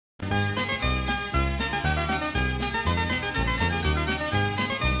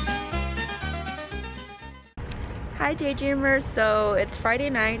Hi Daydreamers, so it's Friday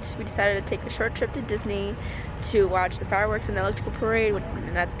night. We decided to take a short trip to Disney to watch the fireworks and the electrical parade,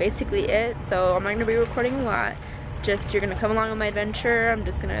 and that's basically it. So I'm not going to be recording a lot, just you're going to come along on my adventure. I'm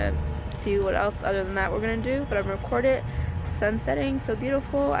just going to see what else other than that we're going to do, but I'm going to record it. Sun setting, so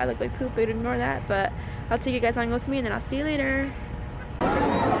beautiful. I look like poop, but ignore that, but I'll take you guys along with me and then I'll see you later.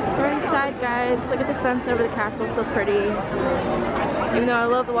 We're inside, guys. Look at the sunset over the castle, so pretty. Even though I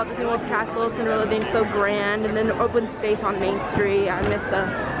love the Walt Disney World's castle, Cinderella being so grand, and then open space on Main Street, I miss the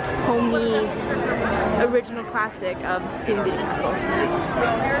homey, original classic of Sleeping Beauty Castle.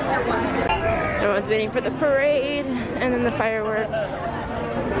 Everyone's waiting for the parade, and then the fireworks,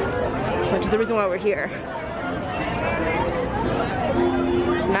 which is the reason why we're here.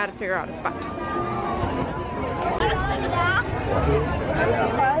 So now to figure out a spot.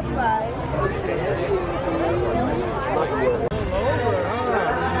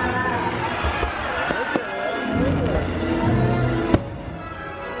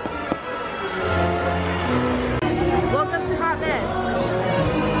 Welcome to Hot Mess.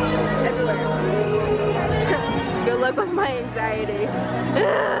 Everywhere. Good luck with my anxiety.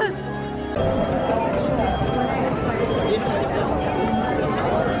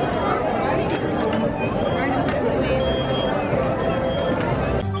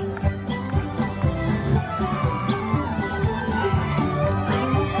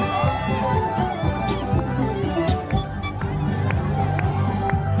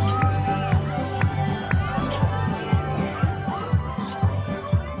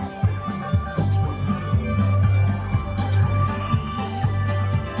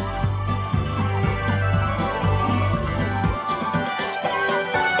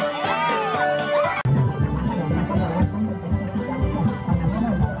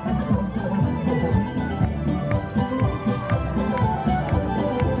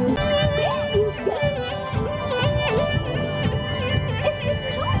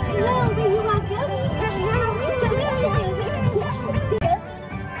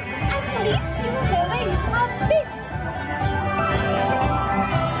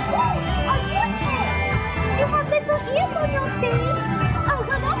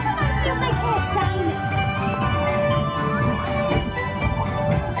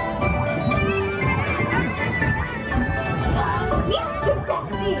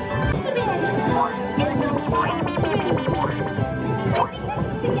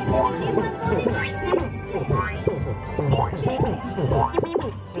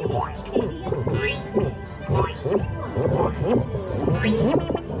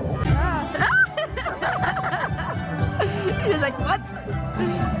 She's like, what?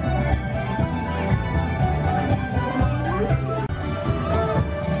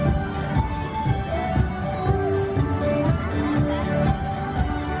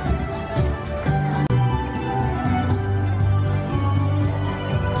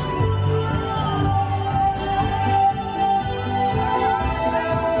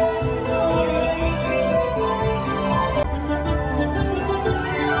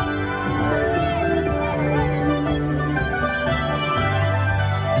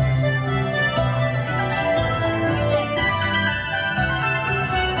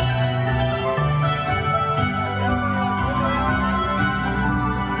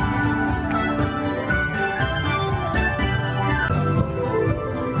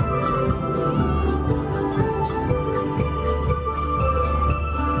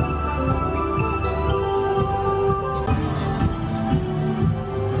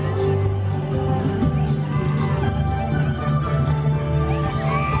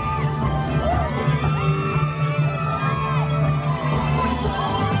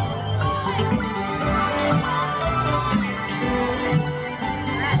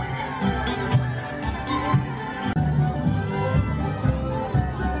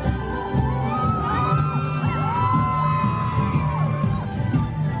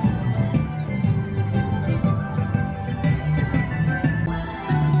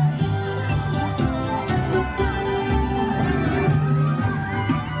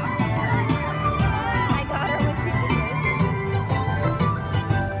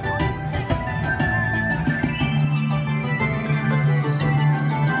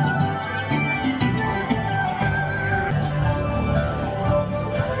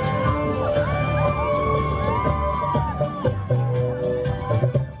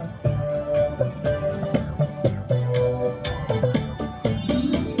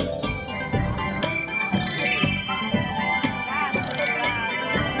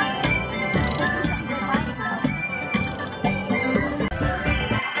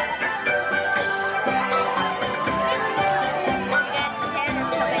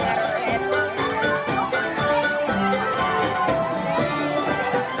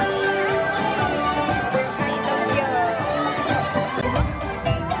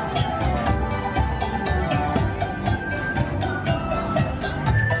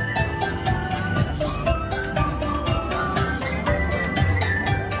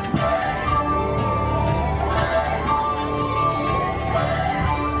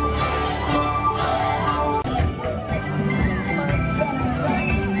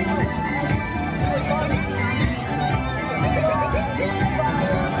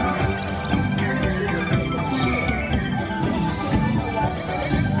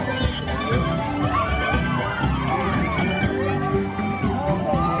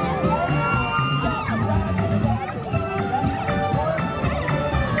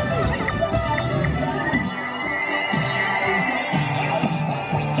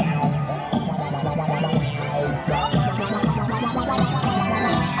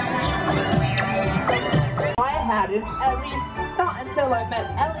 At least, not until I met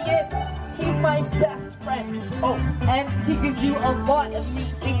Elliot. He's my best friend. Oh, and he can do a lot of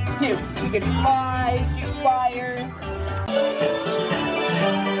neat things too. He can fly, shoot fire.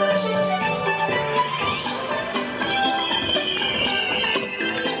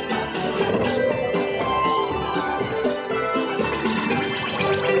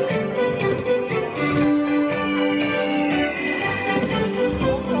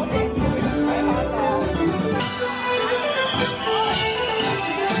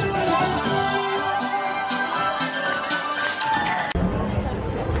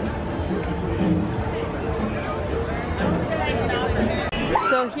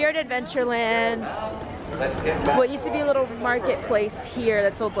 So here at Adventureland, what used to be a little marketplace here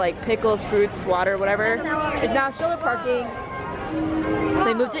that sold like pickles, fruits, water, whatever, is now stroller parking.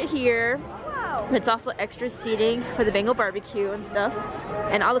 They moved it here. It's also extra seating for the Bengal barbecue and stuff.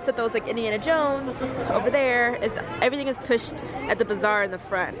 And all the stuff that was like Indiana Jones over there, is everything is pushed at the bazaar in the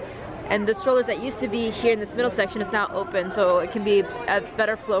front. And the strollers that used to be here in this middle section is now open, so it can be a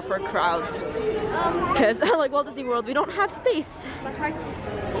better flow for crowds. Because like Walt Disney World, we don't have space.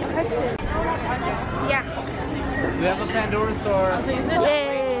 Yeah. We have a Pandora store.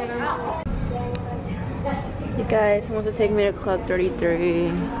 Yay! You guys want to take me to Club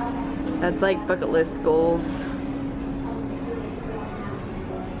 33. That's like bucket list goals.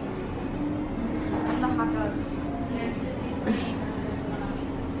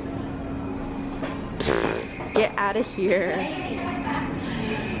 Get out of here.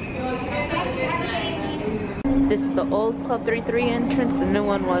 This is the old Club 33 entrance. The new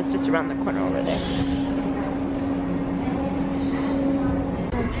one was just around the corner over there.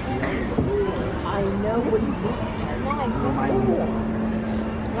 I know what you think.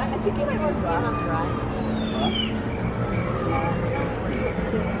 I think you might want to see him on the ride.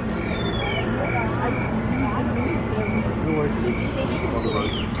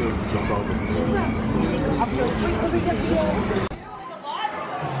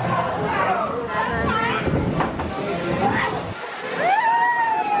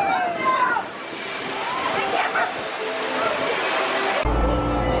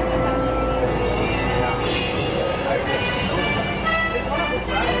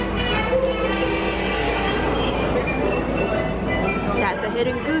 That's a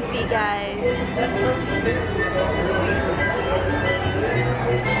hidden Goofy, guys.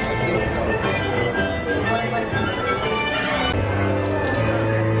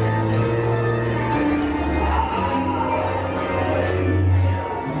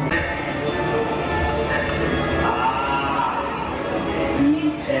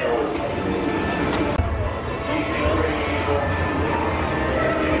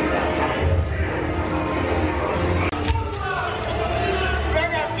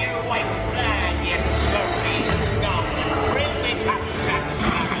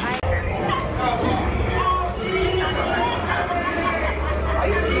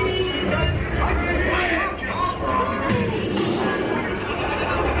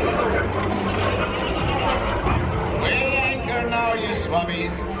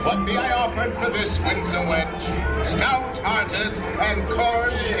 What be I offered for this winsome wench? Stout-hearted and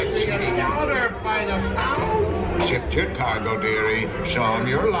corn-pitching. $1 by the pound. Shift your cargo, dearie. Show 'em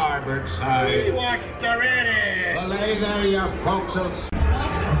your larboard side. What's the ready? Well, lay there, you forecastles.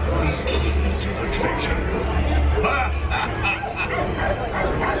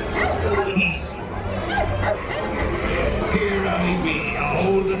 Easy. Here I be,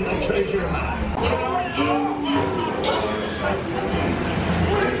 holding the treasure mine.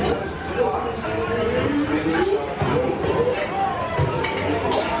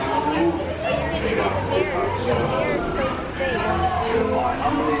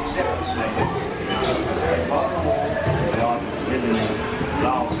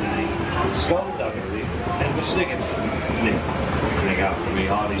 Skullduggery and the singing. Drink up for me,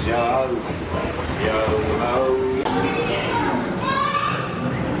 hearties, yo ho, yo ho.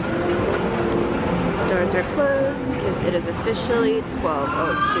 Doors are closed because it is officially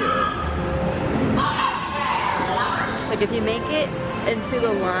 12:02. Like if you make it into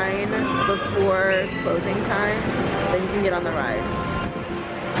the line before closing time, then you can get on the ride.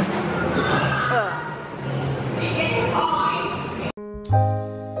 Ugh.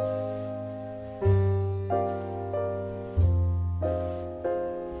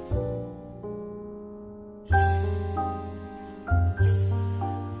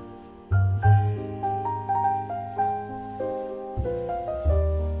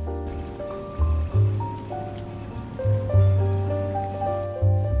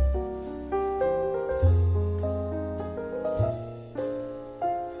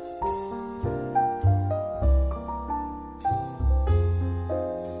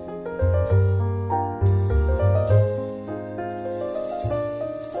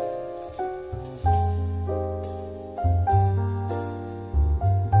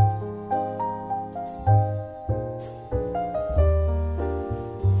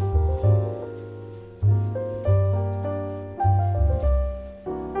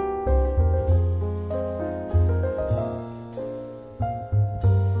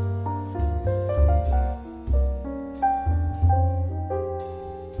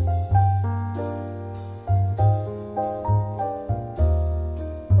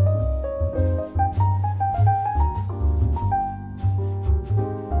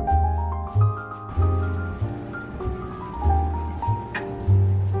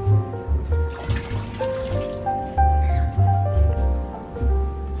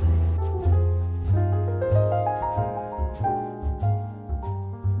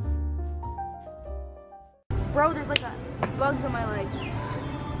 bugs on my legs.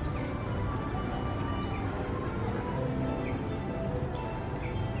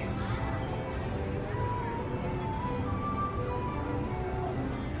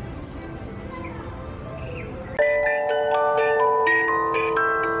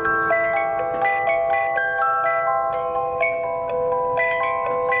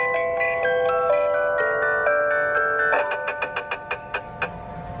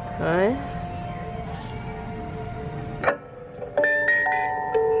 Alright.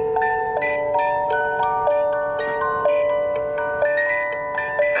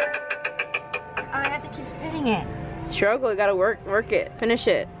 I have to keep spinning it. Struggle, you gotta work it. Finish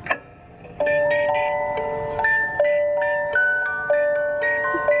it.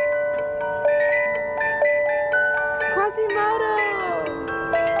 Quasimodo!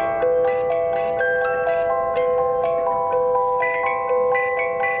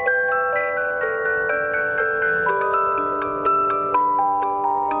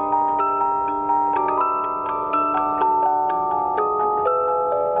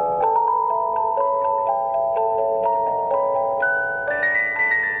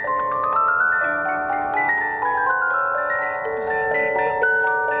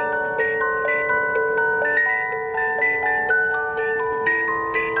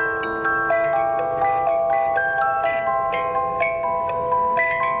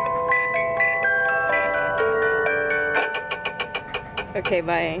 Okay,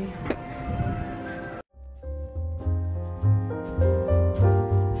 bye.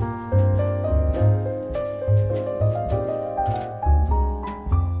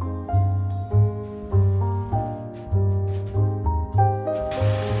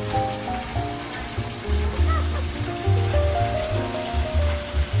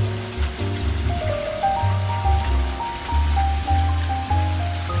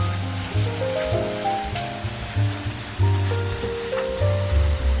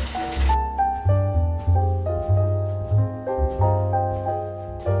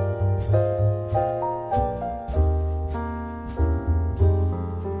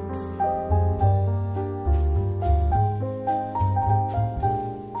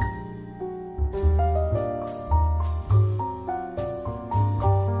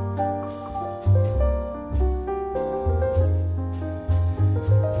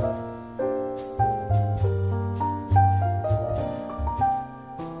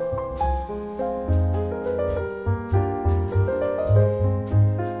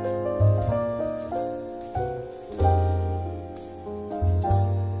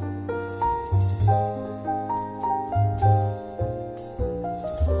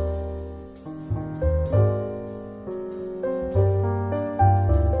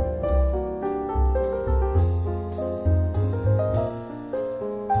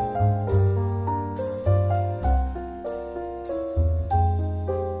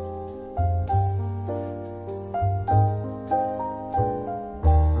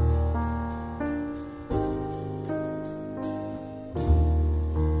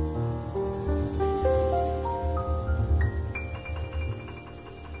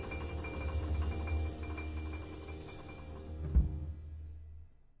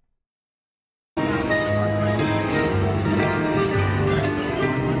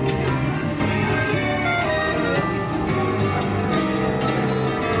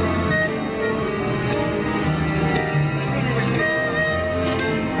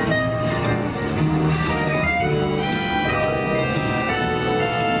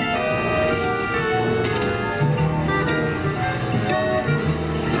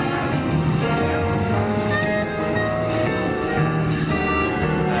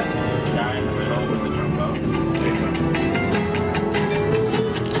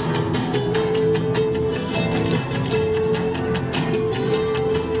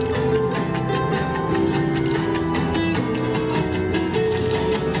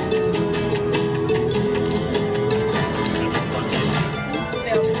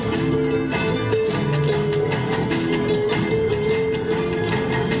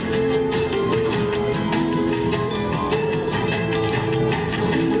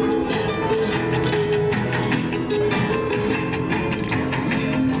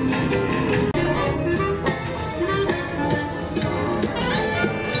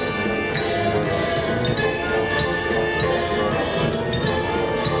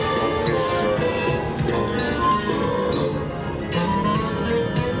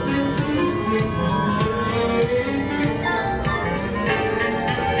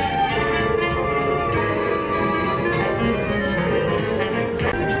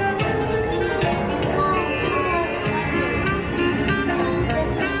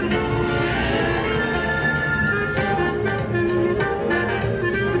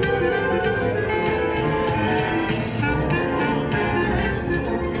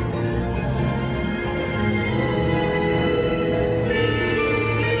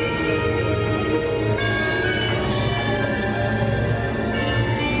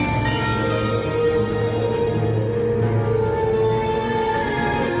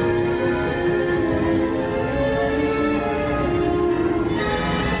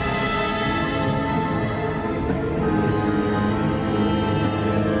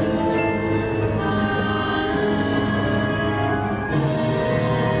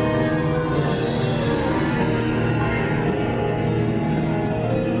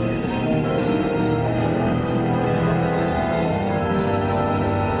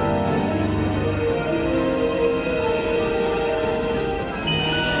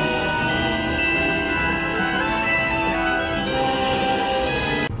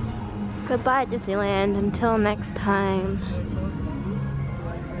 Goodbye, Disneyland. Until next time.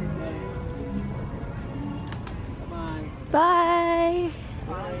 Bye.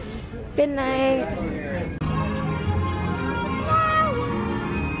 Good night.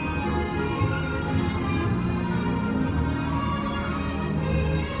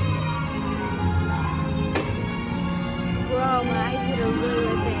 Bro, my eyes did a really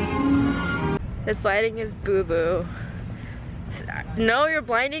weird thing. This lighting is boo-boo. No, you're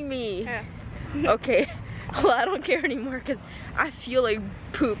blinding me. Yeah. Okay. Well, I don't care anymore because I feel like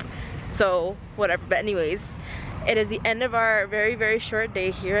poop. So, whatever. But anyways, it is the end of our very, very short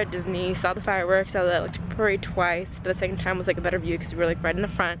day here at Disney. Saw the fireworks, saw the electric parade twice, but the second time was like a better view because we were like right in the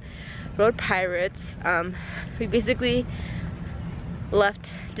front. Rode Pirates. We basically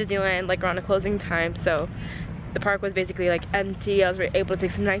left Disneyland like around the closing time, so the park was basically like empty. I was able to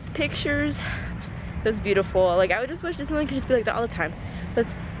take some nice pictures. It was beautiful. Like, I would just wish Disneyland could just be like that all the time, with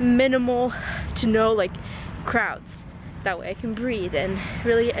minimal to no like crowds. That way I can breathe and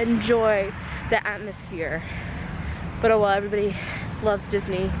really enjoy the atmosphere. But oh well, everybody loves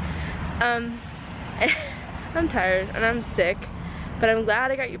Disney. I'm tired and I'm sick, but I'm glad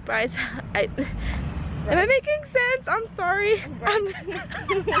I got you guys. Am I making sense? I'm sorry.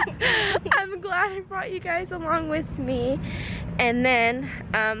 I'm glad I brought you guys along with me. And then,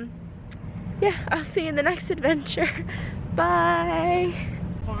 yeah, I'll see you in the next adventure. Bye.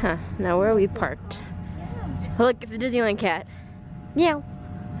 Huh, now where are we parked? Look, it's a Disneyland cat. Meow.